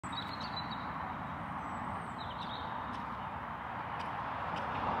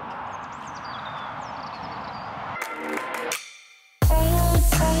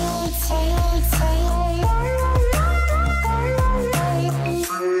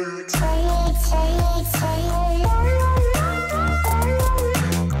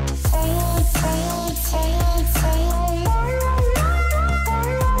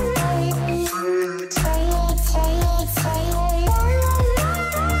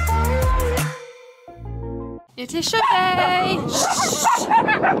It is show day!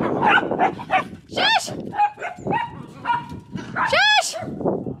 Shush! Shush!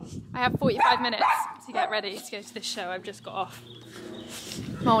 I have 45 minutes to get ready to go to this show. I've just got off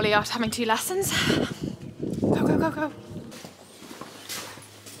Molly after having 2 lessons. Go, go, go, go.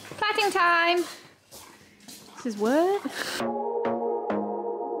 Plaiting time! This is what?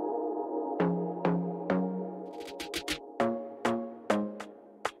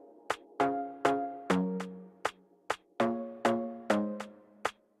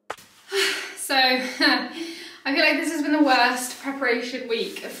 So, I feel like this has been the worst preparation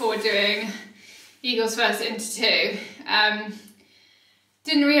week for doing Eagles first into 2.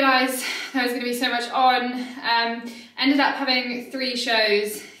 Didn't realise there was going to be so much on. Ended up having 3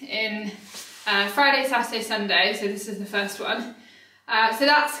 shows in Friday, Saturday, Sunday, so this is the first one. So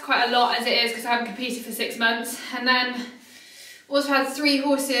that's quite a lot as it is because I haven't competed for 6 months. And then also had 3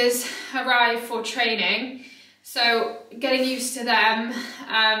 horses arrive for training. So getting used to them,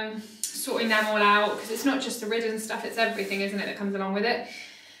 sorting them all out, because it's not just the ridden stuff, it's everything, isn't it, that comes along with it.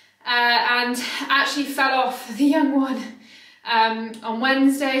 And actually fell off the young one on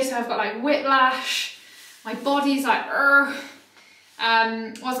Wednesday, so I've got like whiplash, my body's like,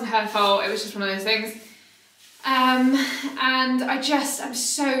 wasn't her fault, it was just one of those things. And I'm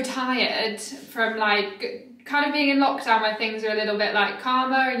so tired from like kind of being in lockdown where things are a little bit like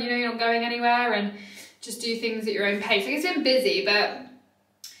calmer and you know you're not going anywhere and just do things at your own pace. Like, it's been busy, but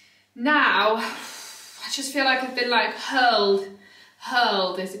now I just feel like I've been like hurled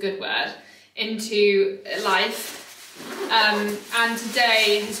is a good word, into life. And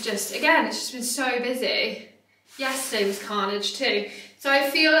today has just, again, it's just been so busy. Yesterday was carnage too. So I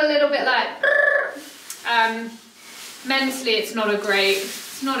feel a little bit like, mentally it's not a great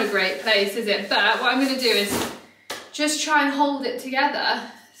place, is it? But what I'm gonna do is just try and hold it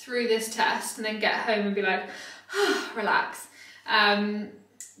together through this test and then get home and be like, relax.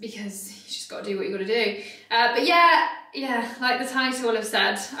 Because you just gotta do what you gotta do. But yeah, like the title will have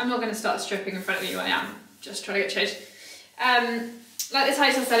said, I'm not gonna start stripping in front of you, I am just trying to get changed. Like the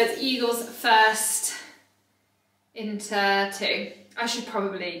title said, it's Eagles first into 2. I should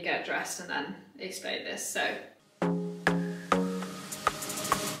probably get dressed and then explain this, so.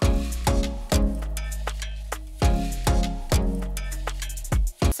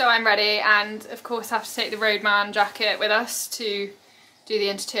 So I'm ready, and of course have to take the Roadman jacket with us to do the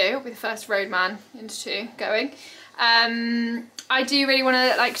into 2. It'll be the first Roadman into 2 going. I do really want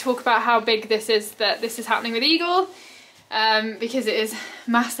to like talk about how big this is, that this is happening with Eagle, because it is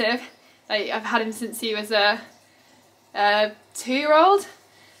massive. Like, I've had him since he was a 2-year-old,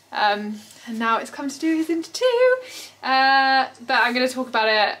 and now it's come to do his into 2. But I'm going to talk about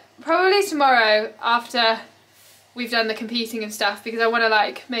it probably tomorrow after we've done the competing and stuff, because I want to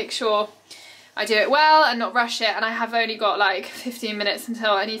like make sure I do it well and not rush it, and I have only got like 15 minutes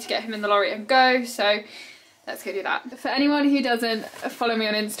until I need to get him in the lorry and go, so let's go do that. For anyone who doesn't follow me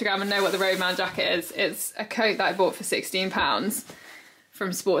on Instagram and know what the Roadman jacket is, it's a coat that I bought for £16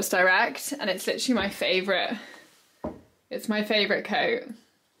 from Sports Direct, and it's literally my favourite. It's my favourite coat,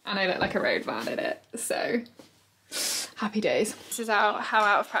 and I look like a roadman in it, so happy days. This is how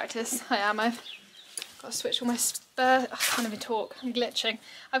out of practice I am. I've got to switch all my spur, I can't even talk, I'm glitching.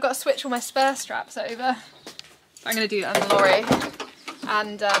 I've got to switch all my spur straps over. I'm going to do that in the lorry.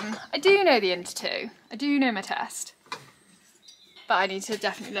 And I do know the into 2. I do know my test. But I need to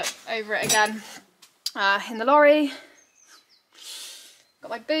definitely look over it again in the lorry.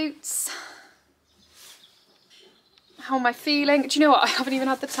 Got my boots. How am I feeling? Do you know what? I haven't even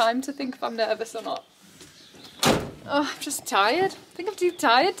had the time to think if I'm nervous or not. Oh, I'm just tired. I think I'm too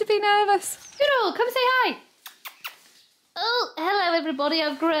tired to be nervous. Oodle, come say hi. Oh, hello everybody,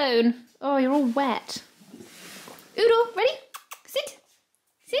 I've grown. Oh, you're all wet. Oodle, ready? Sit.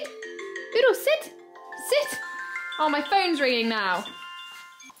 Sit. Oodle, sit. Sit. Oh, my phone's ringing now.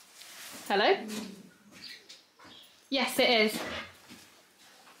 Hello? Yes, it is.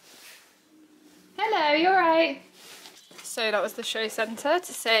 Hello, you alright? So that was the show centre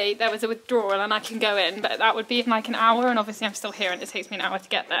to say there was a withdrawal and I can go in, but that would be in like an hour, and obviously I'm still here and it takes me an hour to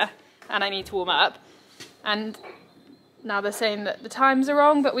get there and I need to warm up. And now they're saying that the times are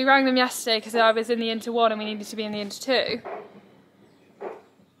wrong, but we rang them yesterday because I was in the into 1 and we needed to be in the into 2.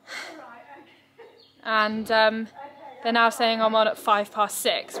 And they're now saying I'm on at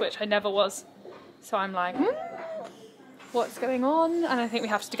 6:05, which I never was. So I'm like, what's going on? And I think we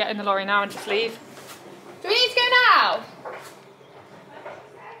have to get in the lorry now and just leave. Do we need to go now?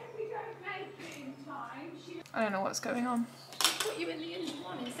 I don't know what's going on. I put you in the into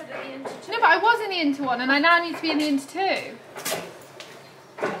 1 instead of the into 2. No, but I was in the into 1 and I now need to be in the into 2.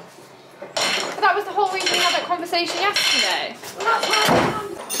 But that was the whole reason we had that conversation. conversation yesterday.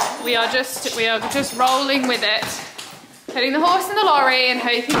 We are just rolling with it. Putting the horse in the lorry and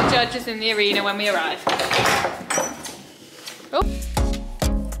hoping the judge is in the arena when we arrive. Oh.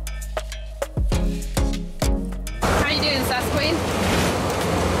 How you doing, Sass Queen?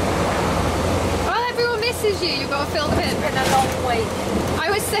 Well, everyone misses you. You've got to fill them in. It's been a long week.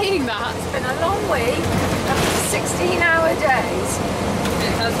 I was saying that. It's been a long week. 16-hour days.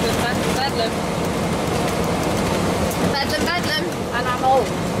 It has been bedlam. Bedlam, bedlam. And I'm old.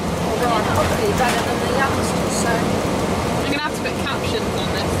 Although I'm probably better than the youngsters, so... I'm going to have to put captions on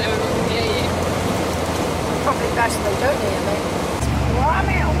this so everyone can hear you. Probably best they don't hear me. Well, I'm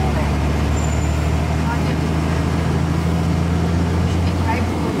here all day. I didn't. Should be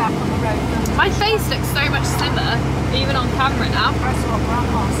grateful we're back on the road. My face looks so much slimmer, even on camera now. That's what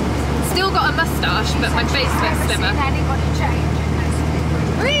Grandma says. Still got a moustache, but my face looks slimmer. I've never seen anybody change in those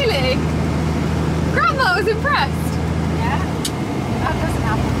big. Really? Grandma was impressed. Yeah? That doesn't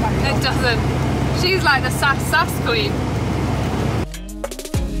happen very It often. doesn't. She's like the sass queen.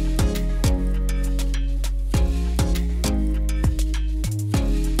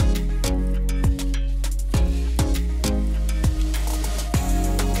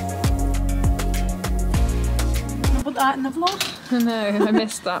 Put that in the vlog? No, I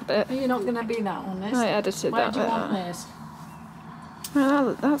missed that bit. You're not going to be that on this. I edited Where that do you bit want out. this?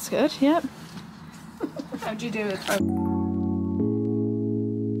 Well, that's good, yep. How do you do it?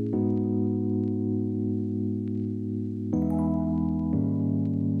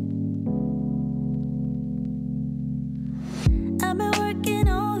 I've been working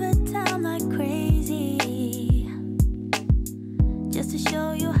overtime like crazy, just to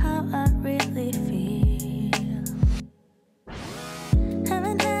show you how I really feel.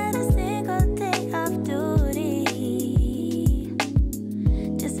 Haven't had a single day off duty,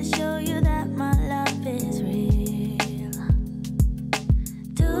 just to show you that my love is real.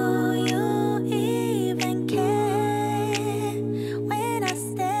 Do you even care when I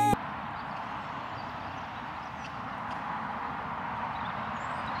stay?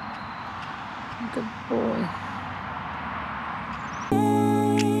 Good boy.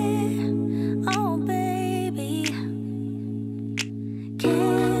 Oh baby,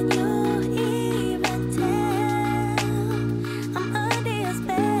 can you even tell I'm under your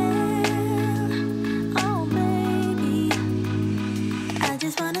spell? Oh baby, I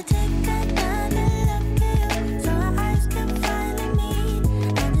just wanna take another look at you so our eyes can finally meet.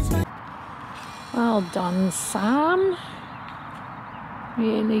 I just want Well done, Sam.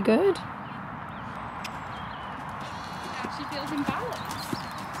 Really good. She feels imbalanced.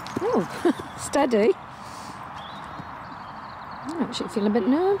 Oh, steady. I actually feel a bit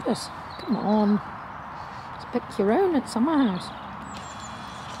nervous. Come on. Let's pick your own at summer house.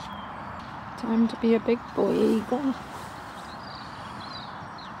 Time to be a big boy eagle.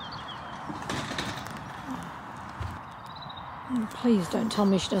 Oh, please don't tell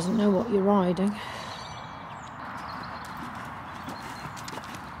me she doesn't know what you're riding.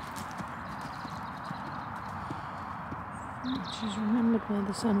 She's remembered where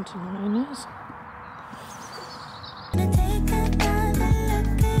the centre line is. to take another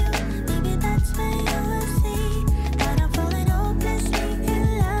look at you. Maybe that's when you will see that I'm falling hopelessly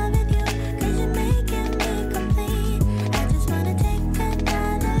in love with you. 'Cause you're making me complete. I just wanna take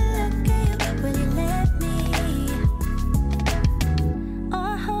another look at you. Will you let me? Oh,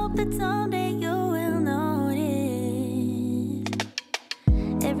 I hope that someday you will notice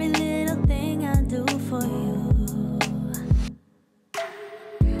every little thing I do for you.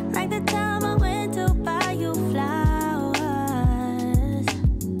 Like the time I went to buy you flowers,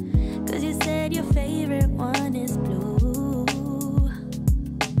 'cause you said your favorite one is blue.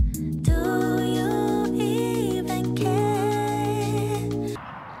 Do you even care?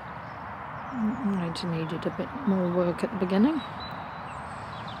 Might have needed a bit more work at the beginning.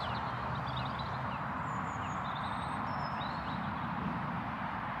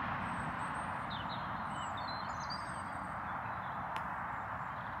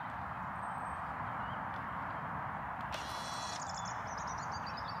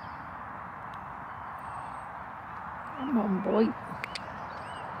 Come on, boy.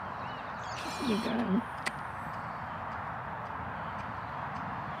 There you go.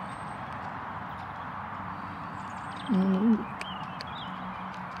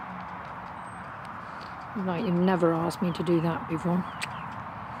 Right, you've never asked me to do that before.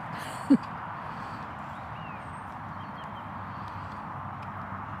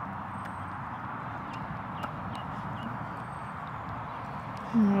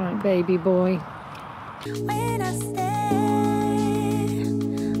 All right, baby boy. When I stay,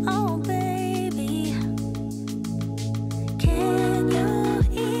 oh baby,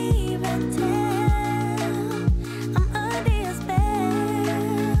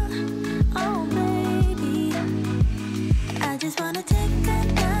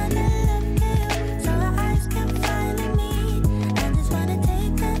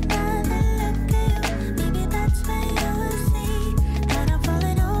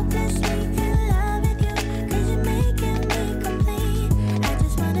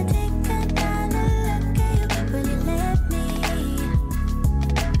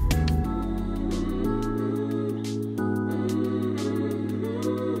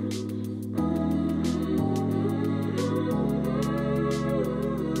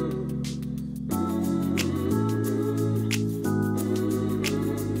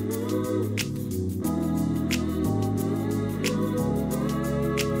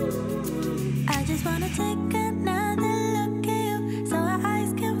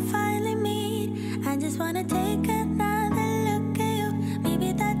 wanna take another look at you.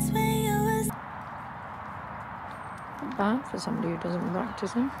 Maybe that's where you was. Not bad for somebody who doesn't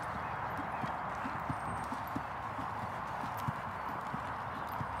practice them.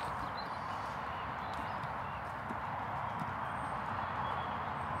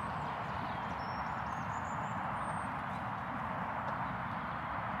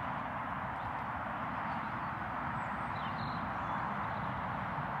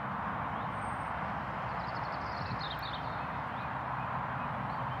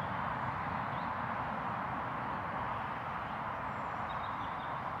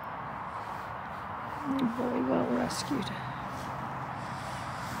 Very well rescued.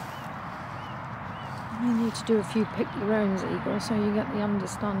 You need to do a few pick your owns, Eagle, so you get the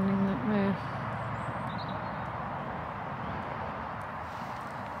understanding that we're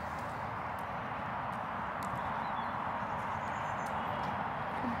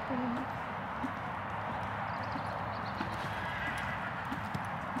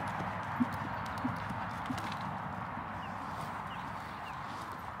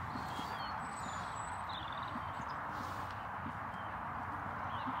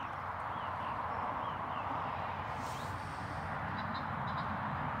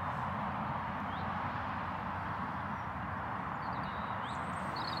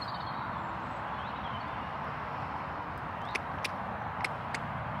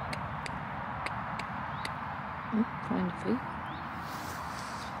find a feet.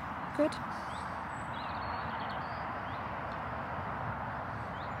 Good.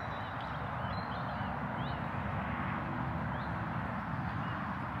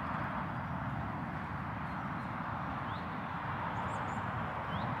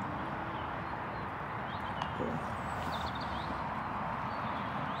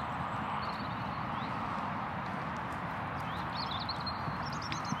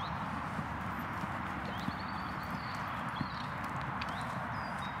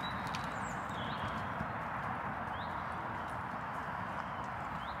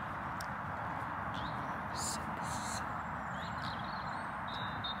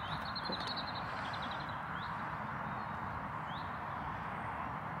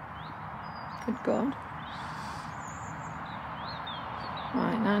 Good God.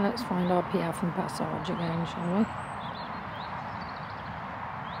 Right, now let's find our piaffe and passage again, shall we?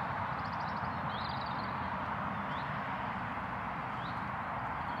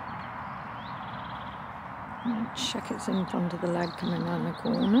 Check it's in front of the leg coming round the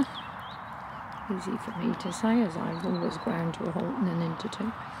corner. Easy for me to say, as I've always ground to a halt and then into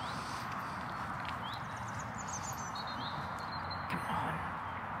two. Come on.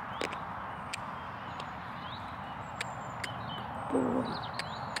 Boy.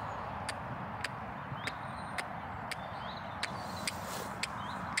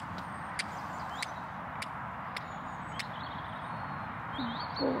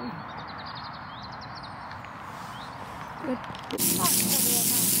 Boy. Good.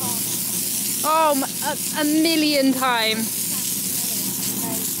 Oh, a million times.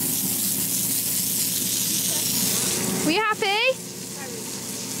 Were you happy?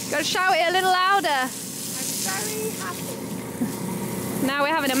 Gotta shout it a little louder. I'm very happy. Now we're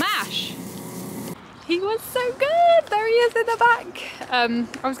having a mash. He was so good. There he is in the back.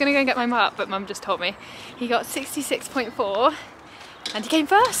 I was gonna go and get my mark, but Mum just told me he got 66.4 and he came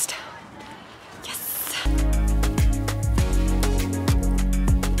first.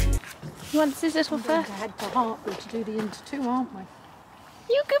 He wants his little We're going first. to head to Hartlepool to do the into two, aren't we?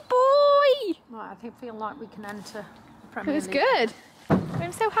 You good boy. Right, I feel like we can enter the It Premier was League. good.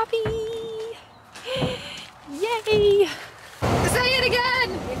 I'm so happy. Yay. Say it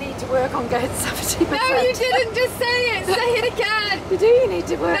again. You need to work on getting 70%. No, you didn't just say it. Say it again. You do, you need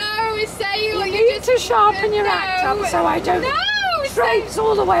to work. No, say what You you need just to sharpen your no. act up so I don't No, traipse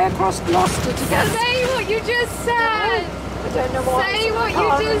all the way across Gloucester to get... say what you just said. I don't know what Say what I you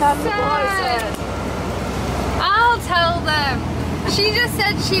can't just remember what I said. I'll tell them. She just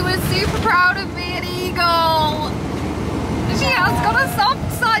said she was super proud of me at Eagle. She has got a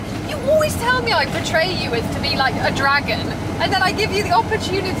soft side. You always tell me I portray you as to be like a dragon, and then I give you the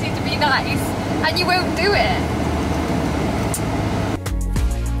opportunity to be nice, and you won't do it.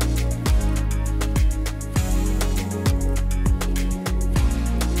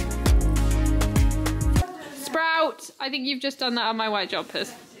 Sprout, I think you've just done that on my white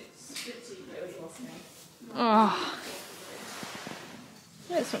jumpers. Oh.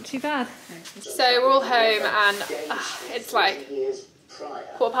 It's not too bad. So we're all home and it's like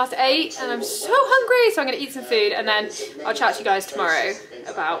 8:15 and I'm so hungry, so I'm going to eat some food and then I'll chat to you guys tomorrow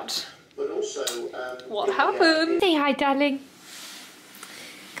about what happened. Say hi, darling.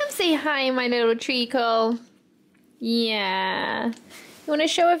 Come say say hi, my little treacle? Yeah. You want to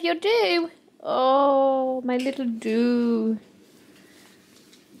show off your do? Oh, my little do.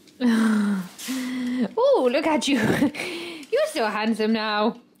 Oh, look at you. You're so handsome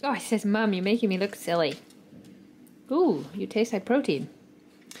now. Oh, he says, Mum, you're making me look silly. Ooh, you taste like protein.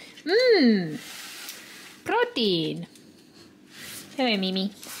 Mmm. Protein. Hello,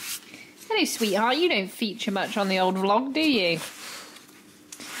 Mimi. Hello, sweetheart. You don't feature much on the old vlog, do you?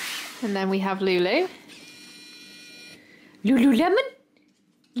 And then we have Lulu. Lululemon?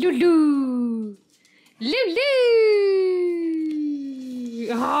 Lulu! Lulu!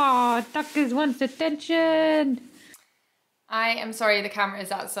 Ah, Tuckers wants attention. I am sorry the camera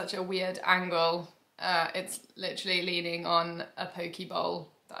is at such a weird angle. It's literally leaning on a poke bowl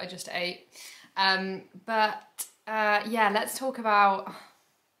that I just ate. Yeah, let's talk about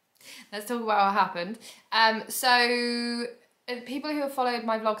what happened. So people who have followed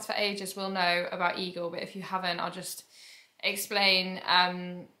my vlogs for ages will know about Eagle, but if you haven't, I'll just explain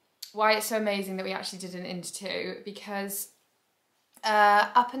why it's so amazing that we actually did an into two, because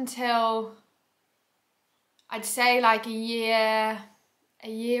up until I'd say like a year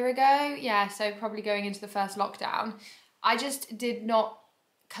ago, yeah, so probably going into the first lockdown, I just did not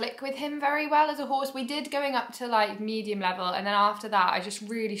click with him very well as a horse. We did going up to like medium level, and then after that I just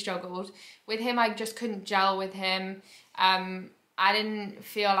really struggled with him. I just couldn't gel with him. I didn't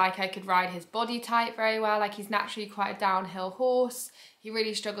feel like I could ride his body type very well. Like, he's naturally quite a downhill horse. He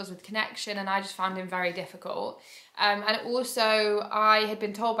really struggles with connection, and I just found him very difficult. And also I had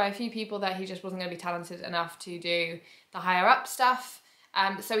been told by a few people that he just wasn't going to be talented enough to do the higher up stuff.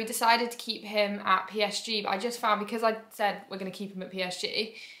 So we decided to keep him at PSG, but I just found, because I said we're going to keep him at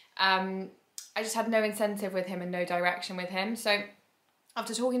PSG, I just had no incentive with him and no direction with him. So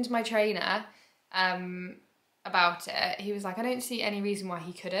after talking to my trainer about it, he was like, I don't see any reason why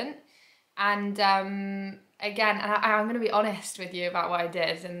he couldn't. And again, and I'm going to be honest with you about what I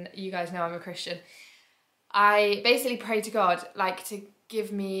did, and you guys know I'm a Christian. I basically prayed to God, like, to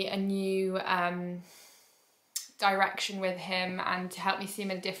give me a new direction with him and to help me see him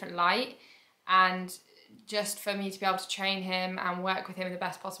in a different light, and just for me to be able to train him and work with him in the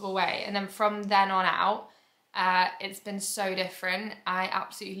best possible way. And then from then on out, it's been so different. I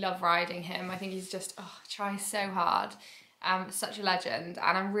absolutely love riding him. I think he's just, tries so hard. Such a legend,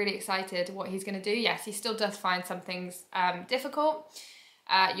 and I'm really excited what he's going to do. Yes, he still does find some things difficult.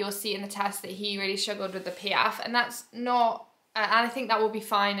 You'll see in the test that he really struggled with the piaffe, and that's not, and I think that will be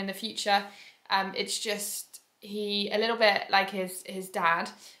fine in the future. It's just, he, a little bit like his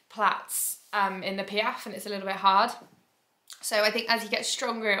dad, plats in the piaffe, and it's a little bit hard. So I think as he gets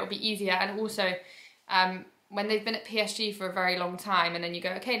stronger, it'll be easier. And also, when they've been at PSG for a very long time, and then you go,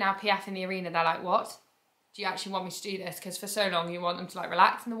 okay, now piaffe in the arena, they're like, what? Do you actually want me to do this? Because for so long you want them to like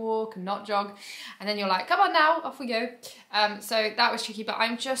relax in the walk and not jog, and then you're like, come on now, off we go. So that was tricky, but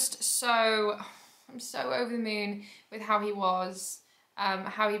I'm so over the moon with how he was,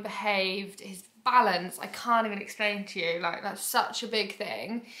 how he behaved, his balance. I can't even explain to you, like, that's such a big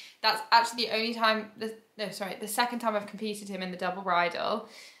thing. That's actually the only time, the second time I've competed him in the double bridle.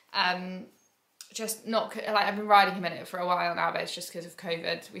 Just not, like, I've been riding him in it for a while now, but it's just because of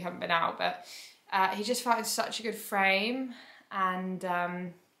COVID, we haven't been out, but he just found such a good frame, and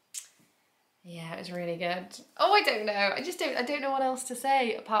yeah, it was really good. Oh, I don't know. I don't know what else to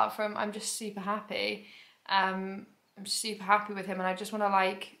say apart from I'm just super happy. I'm super happy with him, and I just want to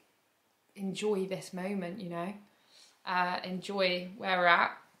like enjoy this moment, you know, enjoy where we're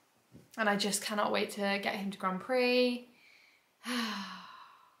at, and I just cannot wait to get him to Grand Prix.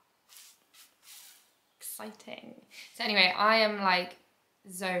 Exciting. So anyway, I am like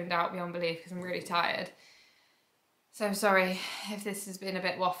zoned out beyond belief because I'm really tired. So I'm sorry if this has been a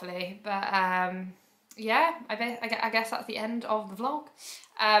bit waffly, but yeah, I guess that's the end of the vlog.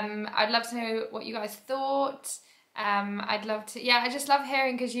 I'd love to know what you guys thought. I'd love to, yeah, I just love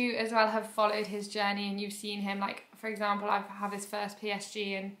hearing, because you as well have followed his journey and you've seen him, like, for example, I have his first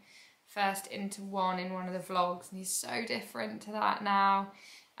PSG and first into one in one of the vlogs, and he's so different to that now.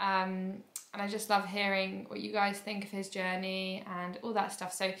 And I just love hearing what you guys think of his journey and all that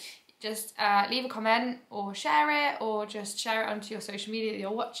stuff. So just leave a comment or share it, or just share it onto your social media that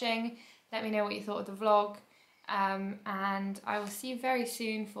you're watching. Let me know what you thought of the vlog, and I will see you very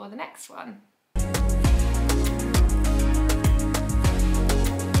soon for the next one.